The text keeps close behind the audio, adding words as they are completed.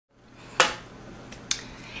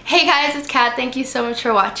Hey guys, it's Kat. Thank you so much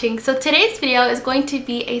for watching. So today's video is going to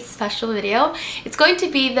be a special video. It's going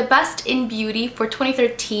to be the best in beauty for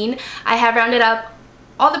 2013. I have rounded up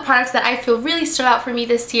all the products that I feel really stood out for me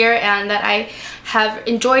this year and that I have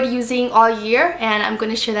enjoyed using all year, and I'm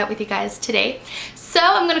going to share that with you guys today. So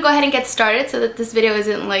I'm going to go ahead and get started so that this video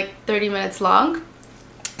isn't like 30 minutes long.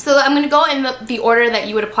 So I'm going to go in the order that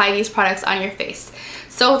you would apply these products on your face.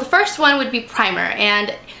 So the first one would be primer,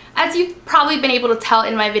 and as you've probably been able to tell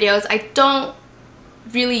in my videos, I don't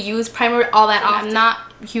really use primer all that often. I'm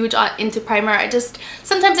not huge into primer.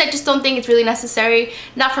 Sometimes I just don't think it's really necessary,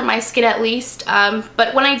 not for my skin at least.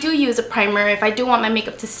 But when I do use a primer, if I do want my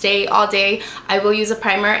makeup to stay all day, I will use a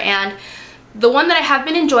primer, and the one that I have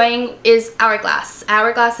been enjoying is Hourglass.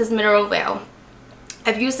 Hourglass's Mineral Veil.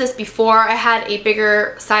 I've used this before. I had a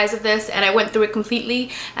bigger size of this and I went through it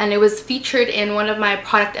completely, and it was featured in one of my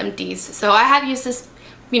product MDs. So I have used this,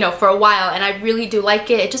 you know, for a while, and I really do like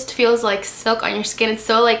it. It just feels like silk on your skin. It's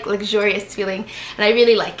so like luxurious feeling, and I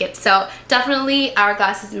really like it. So definitely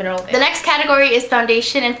Hourglass's Mineral Veil. The next category is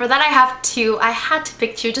foundation, and for that I had to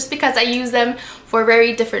pick two just because I use them for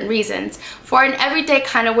very different reasons. For an everyday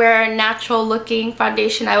kind of wear, natural looking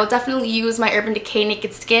foundation, I will definitely use my Urban Decay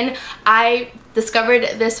Naked Skin. I discovered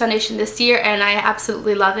this foundation this year and I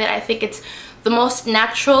absolutely love it. I think it's the most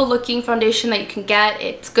natural looking foundation that you can get.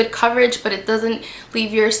 It's good coverage, but it doesn't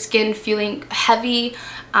leave your skin feeling heavy,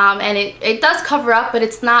 and it does cover up, but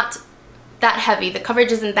it's not that heavy. The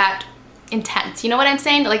coverage isn't that intense, you know what I'm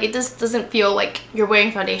saying? Like, it just doesn't feel like you're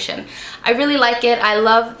wearing foundation. I really like it. I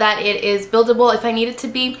love that it is buildable if I need it to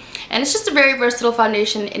be, and it's just a very versatile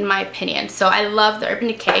foundation in my opinion. So I love the Urban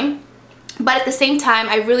Decay. But at the same time,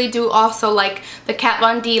 I really do also like the Kat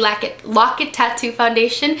Von D Lock It Tattoo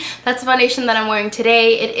Foundation. That's the foundation that I'm wearing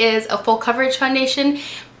today. It is a full coverage foundation,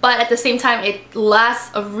 but at the same time, it lasts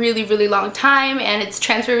a really, really long time, and it's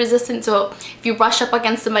transfer resistant. So if you brush up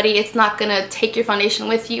against somebody, it's not gonna take your foundation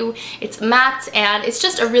with you. It's matte, and it's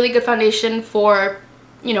just a really good foundation for,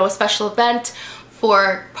 you know, a special event,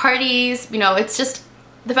 for parties. You know, it's just,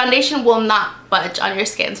 the foundation will not budge on your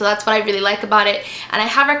skin, so that's what I really like about it. And I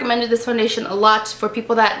have recommended this foundation a lot for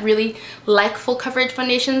people that really like full coverage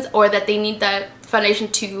foundations, or that they need that foundation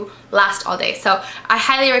to last all day. So I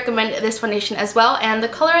highly recommend this foundation as well, and the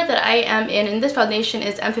color that I am in this foundation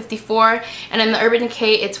is M54, and in the Urban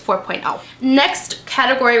Decay it's 4.0. Next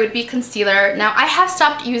category would be concealer. Now I have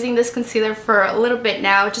stopped using this concealer for a little bit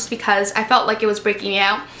now just because I felt like it was breaking me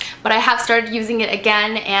out, but I have started using it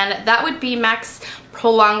again, and that would be MAC's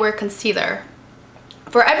Pro Longwear Concealer.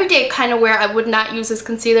 For everyday kind of wear, I would not use this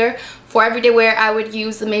concealer. For everyday wear, I would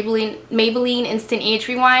use the Maybelline Instant Age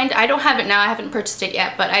Rewind. I don't have it now, I haven't purchased it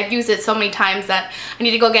yet, but I've used it so many times that I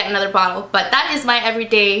need to go get another bottle. But that is my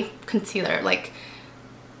everyday concealer. Like,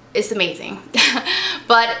 it's amazing.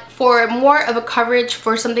 But for more of a coverage,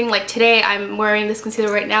 for something like today, I'm wearing this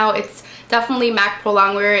concealer right now. It's definitely MAC Pro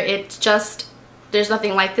Longwear. It's just, there's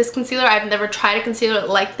nothing like this concealer. I've never tried a concealer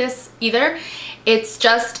like this either. It's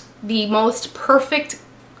just the most perfect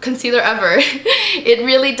concealer ever. It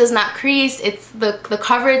really does not crease. It's the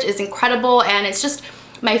coverage is incredible, and it's just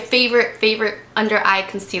my favorite under eye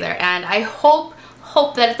concealer, and I hope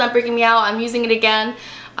that it's not breaking me out. I'm using it again.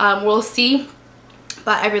 We'll see,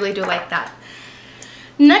 but I really do like that.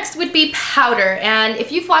 Next would be powder, and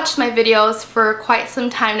if you've watched my videos for quite some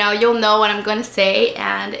time now, you'll know what I'm going to say,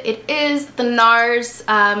 and it is the NARS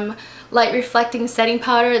Light Reflecting Setting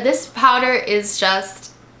Powder. This powder is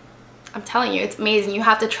just, I'm telling you, it's amazing. You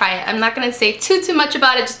have to try it. I'm not going to say too much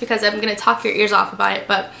about it just because I'm going to talk your ears off about it,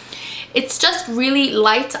 but it's just really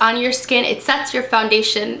light on your skin. It sets your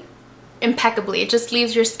foundation impeccably. It just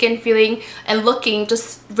leaves your skin feeling and looking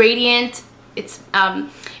just radiant. It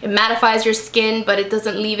mattifies your skin, but it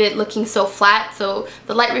doesn't leave it looking so flat. So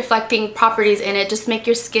the light reflecting properties in it just make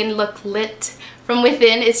your skin look lit from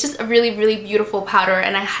within. It's just a really, really beautiful powder,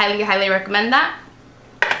 and I highly recommend that.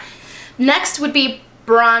 Next would be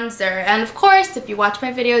bronzer, and of course, if you watch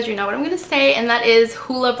my videos, you know what I'm going to say, and that is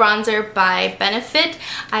Hoola Bronzer by Benefit.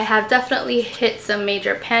 I have definitely hit some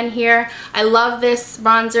major pan here. I love this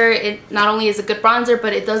bronzer. It not only is a good bronzer,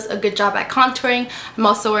 but it does a good job at contouring. I'm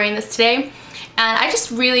also wearing this today, and I just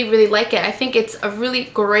really like it. I think it's a really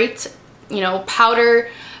great, you know, powder,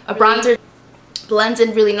 a bronzer. Blends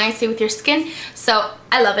in really nicely with your skin, so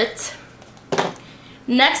I love it.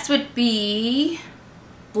 Next would be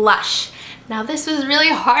blush. Now this was really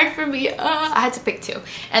hard for me. I had to pick two,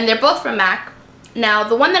 and they're both from MAC. Now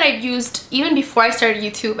the one that I've used even before I started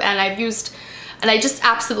YouTube, and I just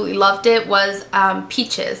absolutely loved it, was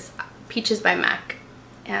Peaches by MAC,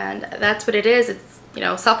 and that's what it is. It's, you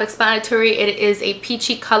know, self-explanatory. It is a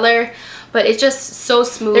peachy color, but it's just so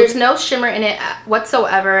smooth. There's no shimmer in it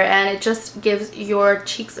whatsoever, and it just gives your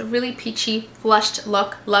cheeks a really peachy, flushed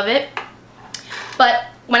look. Love it. But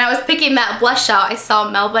when I was picking that blush out, I saw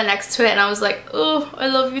Melba next to it, and I was like, oh, I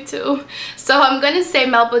love you too. So I'm gonna say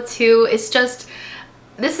Melba too. It's just,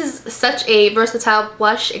 this is such a versatile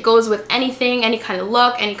blush. It goes with anything, any kind of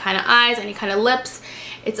look, any kind of eyes, any kind of lips.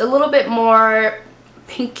 It's a little bit more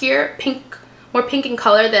more pink in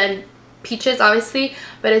color than Peaches, obviously,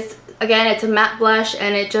 but it's, again, it's a matte blush,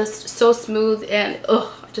 and it just so smooth, and I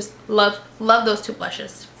just love those two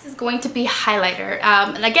blushes. This is going to be highlighter,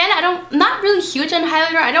 and again, not really huge on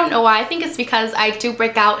highlighter. I don't know why. I think it's because I do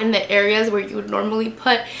break out in the areas where you would normally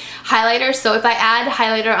put highlighter, so if I add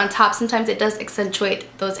highlighter on top, sometimes it does accentuate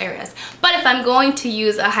those areas. But if I'm going to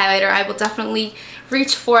use a highlighter, I will definitely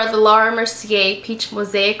reach for the Laura Mercier Peach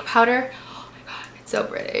Mosaic powder. Oh my god, it's so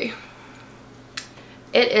pretty.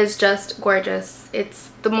 It is just gorgeous. It's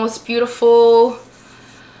the most beautiful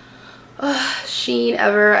sheen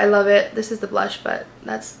ever. I love it. This is the blush, but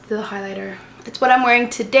that's the highlighter. It's what I'm wearing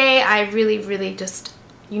today. I really just,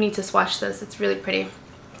 you need to swatch this. It's really pretty.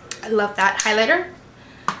 I love that highlighter.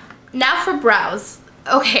 Now for brows.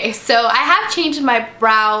 Okay, so I have changed my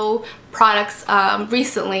brow products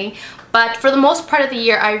recently, but for the most part of the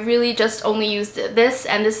year, I really just only used this,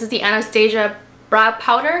 and this is the Anastasia brow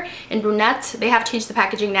powder in brunette. They have changed the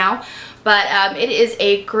packaging now, but it is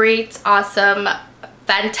a great, awesome,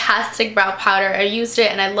 fantastic brow powder. I used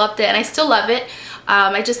it and I loved it, and I still love it.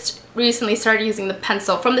 I just recently started using the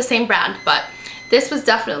pencil from the same brand, but this was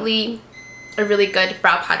definitely a really good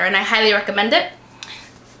brow powder, and I highly recommend it.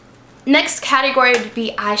 Next category would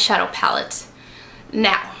be eyeshadow palette.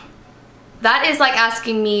 Now, that is like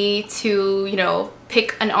asking me to, you know,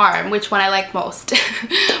 pick an arm, which one I like most.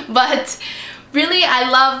 But really, I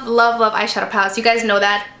love eyeshadow palettes. You guys know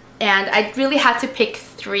that. And I really had to pick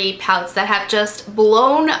 3 palettes that have just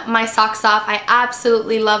blown my socks off. I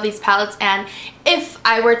absolutely love these palettes, and if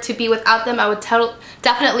I were to be without them, I would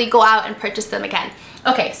definitely go out and purchase them again.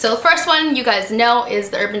 Okay, so the first one you guys know is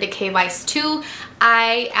the Urban Decay Vice 2.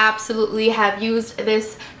 I absolutely have used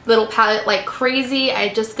this little palette like crazy. I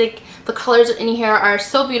just think the colors in here are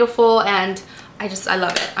so beautiful, and I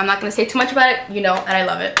love it. I'm not going to say too much about it. You know that I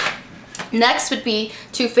love it. Next would be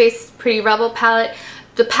Too Faced Pretty Rebel palette.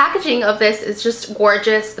 The packaging of this is just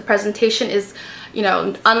gorgeous. The presentation is, you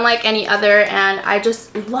know, unlike any other, and I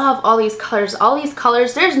just love all these colors. All these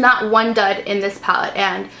colors, there's not one dud in this palette,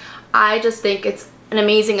 and I just think it's an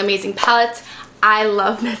amazing palette. I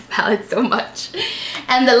love this palette so much.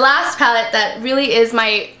 And the last palette that really is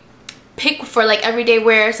my pick for like everyday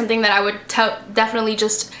wear, something that I would definitely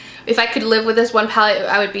just, if I could live with this one palette,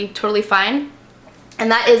 I would be totally fine. And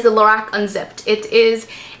that is the Lorac Unzipped. It is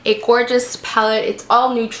a gorgeous palette. It's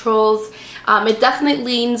all neutrals. It definitely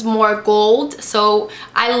leans more gold, so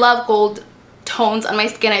I love gold tones on my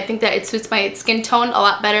skin. I think that it suits my skin tone a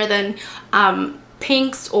lot better than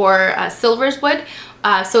pinks or silvers would.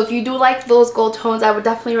 So if you do like those gold tones, I would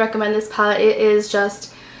definitely recommend this palette. It is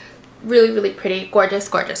just really pretty.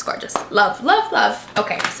 Gorgeous. Love.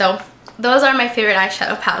 Okay, so those are my favorite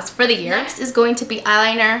eyeshadow palettes for the year. Next is going to be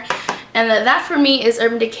eyeliner, and that for me is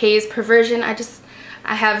Urban Decay's Perversion.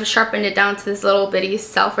 I have sharpened it down to this little bitty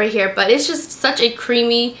self right here, but it's just such a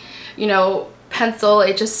creamy, you know, pencil.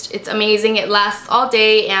 It's amazing. It lasts all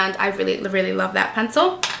day, and I really love that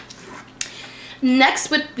pencil. Next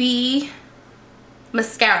would be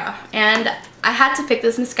mascara, and I had to pick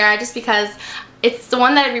this mascara just because it's the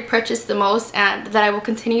one that I repurchased the most, and that I will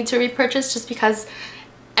continue to repurchase, just because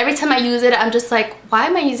every time I use it, I'm just like, why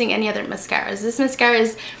am I using any other mascaras? This mascara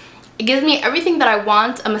it gives me everything that I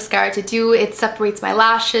want a mascara to do. It separates my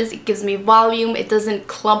lashes, it gives me volume, it doesn't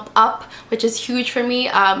clump up, which is huge for me.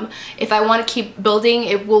 If I want to keep building,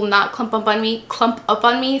 it will not clump up on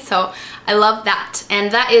me, so I love that. And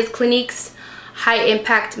that is Clinique's High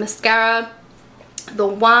Impact Mascara. The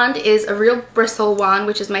wand is a real bristle wand,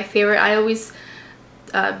 which is my favorite. I always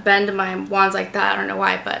bend my wands like that. I don't know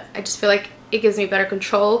why, but I just feel like it gives me better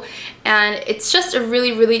control, and it's just a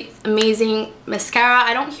really amazing mascara.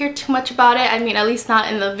 I don't hear too much about it. I mean, at least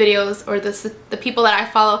not in the videos or the people that I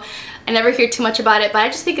follow. I never hear too much about it, but I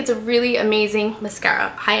just think it's a really amazing mascara,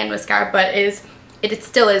 high-end mascara, but it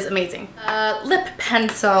still is amazing. Lip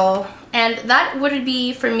pencil, and that would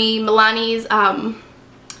be for me Milani's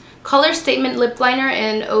Color Statement Lip Liner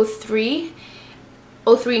in 03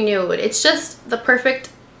 Nude. It's just the perfect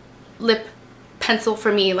lip pencil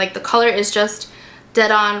for me. Like, the color is just dead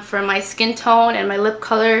on for my skin tone and my lip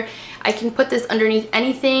color. I can put this underneath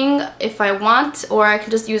anything if I want, or I can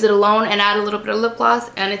just use it alone and add a little bit of lip gloss,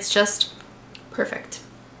 and it's just perfect.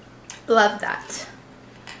 Love that.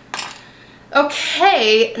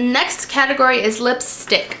 Okay, next category is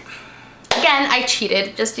lipstick. Again, I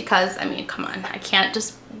cheated just because, I mean, come on, I can't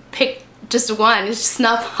just pick just one. It's just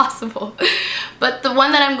not possible. But the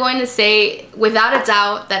one that I'm going to say without a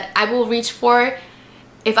doubt that I will reach for,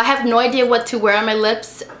 if I have no idea what to wear on my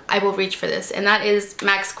lips, I will reach for this, and that is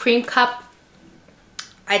MAC's Creme Cup.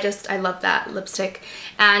 I love that lipstick,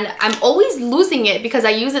 and I'm always losing it because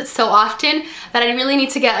I use it so often that I really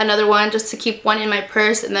need to get another one just to keep one in my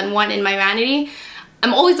purse and then one in my vanity.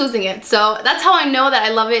 I'm always losing it, so that's how I know that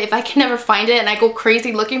I love it. If I can never find it and I go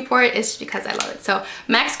crazy looking for it, it's because I love it. So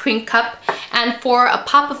MAC's Creme Cup, and for a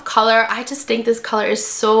pop of color, I just think this color is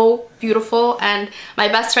so beautiful, and my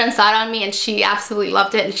best friend saw it on me and she absolutely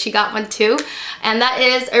loved it, and she got one too, and that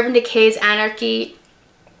is Urban Decay's Anarchy.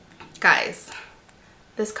 Guys,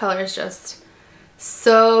 this color is just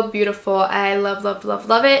so beautiful. I love, love, love,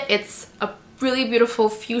 love it. It's a really beautiful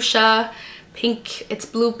fuchsia pink. It's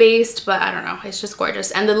blue based, but I don't know, it's just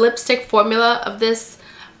gorgeous. And the lipstick formula of this,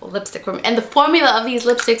 and the formula of these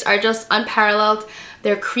lipsticks are just unparalleled.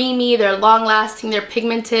 They're creamy, they're long lasting, they're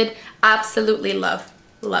pigmented. Absolutely love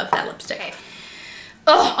that lipstick. Okay.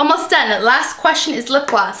 Oh, almost done. Last question is lip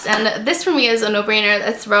gloss, and this for me is a no-brainer.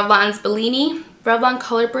 That's Revlon's Bellini. Revlon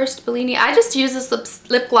Color Burst Bellini. I just use this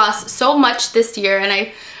lip gloss so much this year, and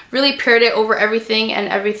I really paired it over everything and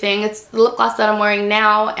everything. It's the lip gloss that I'm wearing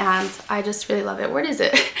now, and I just really love it. Where is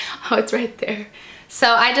it? Oh, it's right there.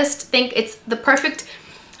 So I just think it's the perfect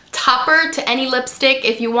topper to any lipstick.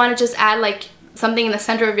 If you want to just add like something in the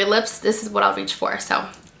center of your lips, this is what I'll reach for. So,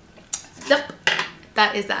 yep,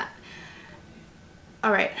 that is that.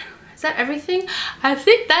 All right. Is that everything? I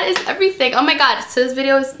think that is everything. Oh my god, so this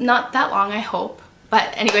video is not that long, I hope.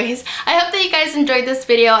 But anyways, I hope that you guys enjoyed this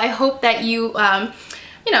video. I hope that you,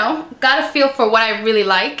 you know, got a feel for what I really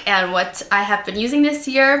like and what I have been using this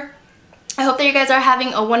year. I hope that you guys are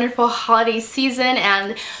having a wonderful holiday season,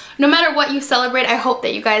 and no matter what you celebrate, I hope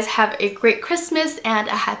that you guys have a great Christmas and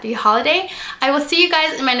a happy holiday. I will see you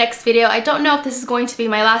guys in my next video. I don't know if this is going to be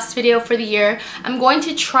my last video for the year. I'm going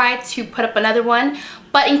to try to put up another one,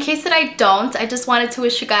 but in case that I don't, I just wanted to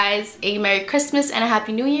wish you guys a Merry Christmas and a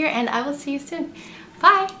Happy New Year, and I will see you soon.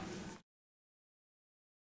 Bye!